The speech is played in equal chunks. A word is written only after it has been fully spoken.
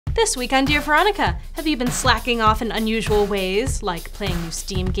This week on Dear Veronica, have you been slacking off in unusual ways, like playing new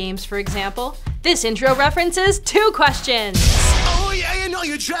Steam games, for example? This intro references 2 questions. Oh yeah, you know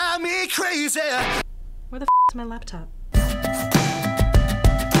you drive me crazy. Where the f is my laptop?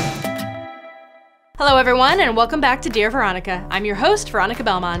 Hello everyone, and welcome back to Dear Veronica. I'm your host, Veronica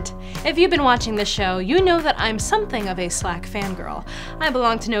Belmont. If you've been watching this show, you know that I'm something of a Slack fangirl. I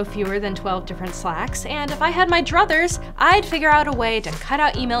belong to no fewer than 12 different Slacks, and if I had my druthers, I'd figure out a way to cut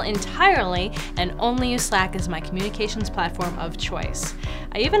out email entirely and only use Slack as my communications platform of choice.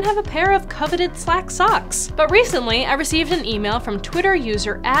 I even have a pair of coveted Slack socks. But recently, I received an email from Twitter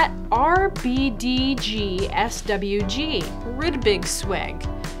user at RBDGSWG, Ridbig Swig.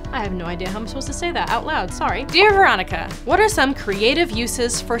 I have no idea how I'm supposed to say that out loud, sorry. Dear Veronica, what are some creative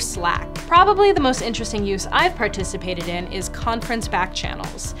uses for Slack? Probably the most interesting use I've participated in is conference back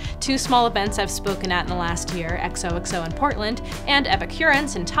channels. 2 small events I've spoken at in the last year, XOXO in Portland and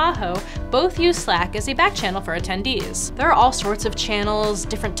Epicurence in Tahoe, both use Slack as a back channel for attendees. There are all sorts of channels,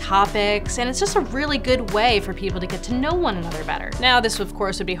 different topics, and it's just a really good way for people to get to know one another better. Now, this of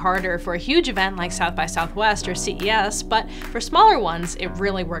course would be harder for a huge event like South by Southwest or CES, but for smaller ones, it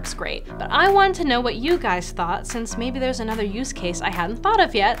really works great. But I wanted to know what you guys thought, since maybe there's another use case I hadn't thought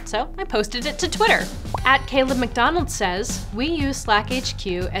of yet, so I posted it to Twitter. At Caleb McDonald says, we use Slack HQ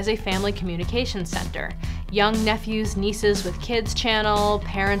as a family communication center. Young nephews, nieces with kids channel,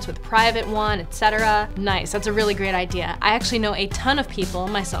 parents with private one, etc. Nice, that's a really great idea. I actually know a ton of people,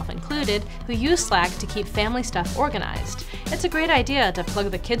 myself included, who use Slack to keep family stuff organized. It's a great idea to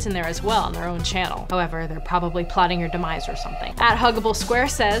plug the kids in there as well on their own channel. However, they're probably plotting your demise or something. At Huggable Square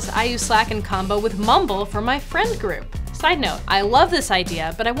says, I use Slack in combo with Mumble for my friend group. Side note, I love this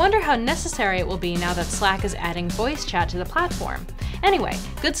idea, but I wonder how necessary it will be now that Slack is adding voice chat to the platform. Anyway,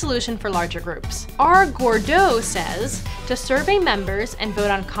 good solution for larger groups. R. Gordeau says, to survey members and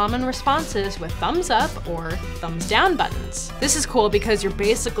vote on common responses with thumbs up or thumbs down buttons. This is cool because you're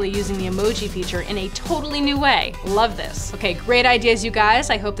basically using the emoji feature in a totally new way. Love this. Okay, great ideas, you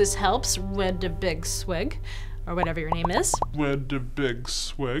guys. I hope this helps. Ridbig Swig, or whatever your name is. Ridbig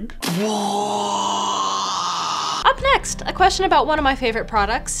Swig. Up next, a question about one of my favorite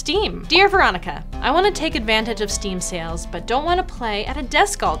products, Steam. Dear Veronica, I want to take advantage of Steam sales, but don't want to play at a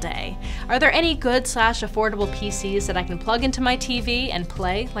desk all day. Are there any good/affordable PCs that I can plug into my TV and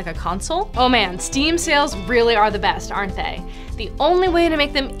play like a console? Oh man, Steam sales really are the best, aren't they? The only way to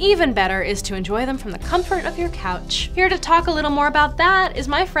make them even better is to enjoy them from the comfort of your couch. Here to talk a little more about that is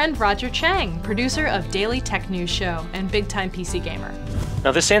my friend Roger Chang, producer of Daily Tech News Show and big-time PC gamer.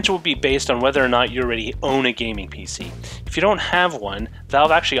 Now this answer will be based on whether or not you already own a gaming PC. If you don't have one,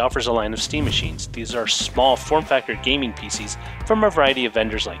 Valve actually offers a line of Steam machines. These are small form-factor gaming PCs from a variety of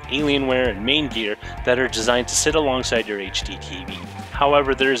vendors like Alienware and Main Gear that are designed to sit alongside your HD TV.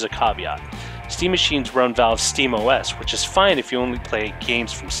 However, there is a caveat. Steam machines run Valve's Steam OS, which is fine if you only play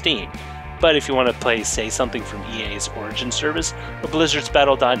games from Steam. But if you want to play, say, something from EA's Origin service or Blizzard's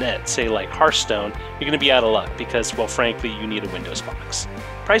Battle.net, say like Hearthstone, you're going to be out of luck because, well, frankly, you need a Windows box.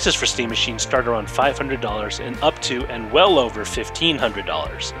 Prices for Steam machines start around $500 and up to and well over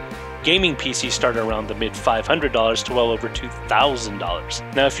 $1,500. Gaming PCs start around the mid $500 to well over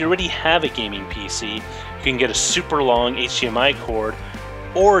 $2,000. Now, if you already have a gaming PC, you can get a super long HDMI cord,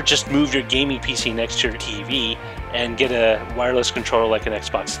 or just move your gaming PC next to your TV and get a wireless controller like an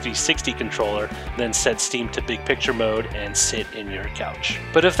Xbox 360 controller, then set Steam to big picture mode and sit in your couch.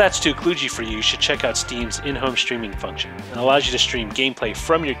 But if that's too kludgy for you, you should check out Steam's in-home streaming function. It allows you to stream gameplay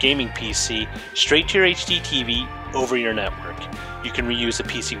from your gaming PC straight to your HD TV over your network. You can reuse a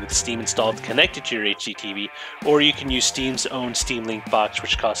PC with Steam installed connected to your HD TV, or you can use Steam's own Steam Link box,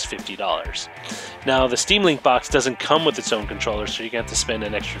 which costs $50. Now, the Steam Link box doesn't come with its own controller, so you're going to have to spend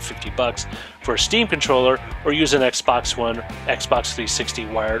an extra $50 for a Steam controller, or use an Xbox One, Xbox 360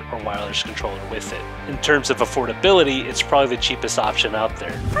 wired or wireless controller with it. In terms of affordability, it's probably the cheapest option out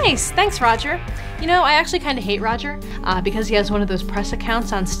there. Nice, thanks Roger. You know, I actually kind of hate Roger because he has one of those press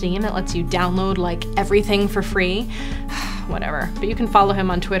accounts on Steam that lets you download like everything for free. Whatever, but you can follow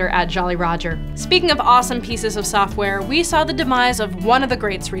him on Twitter at Jolly Roger. Speaking of awesome pieces of software, we saw the demise of one of the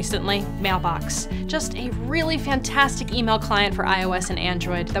greats recently, Mailbox. Just a really fantastic email client for iOS and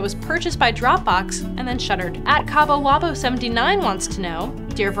Android that was purchased by Dropbox and then shuttered. At CaboWabo79 wants to know,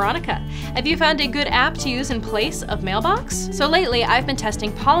 Dear Veronica, have you found a good app to use in place of Mailbox? So lately, I've been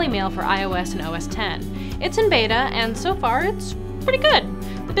testing Polymail for iOS and OS X. It's in beta, and so far it's pretty good.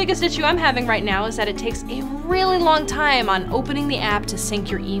 The biggest issue I'm having right now is that it takes a really long time on opening the app to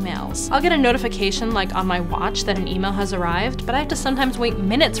sync your emails. I'll get a notification like on my watch that an email has arrived, but I have to sometimes wait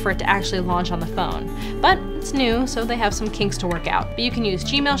minutes for it to actually launch on the phone. But It's new, so they have some kinks to work out. But you can use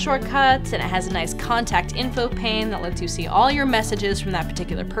Gmail shortcuts, and it has a nice contact info pane that lets you see all your messages from that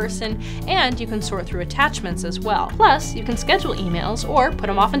particular person, and you can sort through attachments as well. Plus, you can schedule emails or put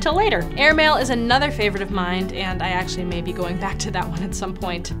them off until later. Airmail is another favorite of mine, and I actually may be going back to that one at some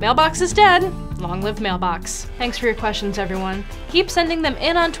point. Mailbox is dead. Long live Mailbox. Thanks for your questions, everyone. Keep sending them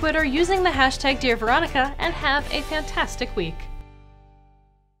in on Twitter using the hashtag Dear Veronica, and have a fantastic week.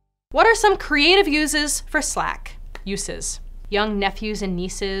 What are some creative uses for Slack? Uses. Young nephews and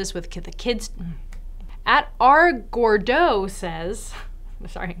nieces with the kids. At R. Gordeau says,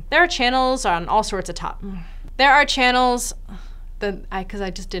 sorry, there are channels on all sorts of There are channels, because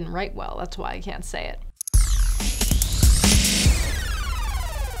I just didn't write well, that's why I can't say it.